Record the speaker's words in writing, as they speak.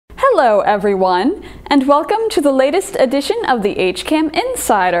Hello everyone, and welcome to the latest edition of the HCAM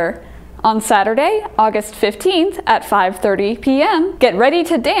Insider. On Saturday, August 15th at 5:30 p.m., get ready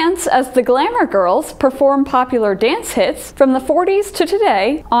to dance as the Glamour Girls perform popular dance hits from the 40s to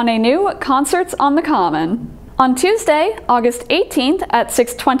today on a new Concerts on the Common. On Tuesday, August 18th at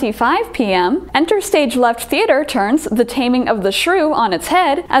 6:25 p.m., Enter Stage Left Theater turns The Taming of the Shrew on its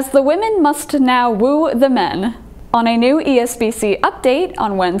head as the women must now woo the men. On a new ESBC update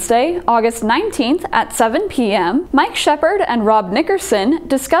on Wednesday, August 19th at 7 p.m., Mike Shepard and Rob Nickerson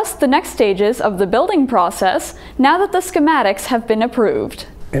discussed the next stages of the building process now that the schematics have been approved.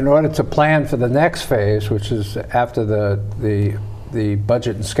 In order to plan for the next phase, which is after the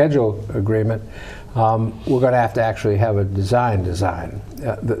budget and schedule agreement, we're going to have to actually have a design.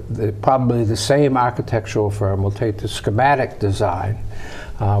 Probably the same architectural firm will take the schematic design,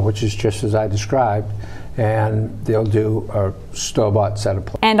 which is just as I described, and they'll do a store-bought set of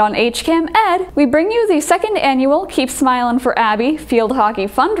plans. And on HCAM Ed, we bring you the second annual Keep Smilin' for Abby Field Hockey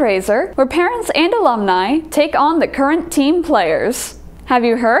Fundraiser, where parents and alumni take on the current team players. Have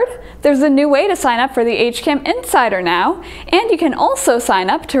you heard? There's a new way to sign up for the HCAM Insider now, and you can also sign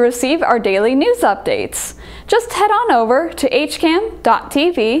up to receive our daily news updates. Just head on over to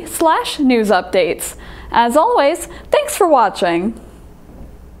hcam.tv/newsupdates. As always, thanks for watching.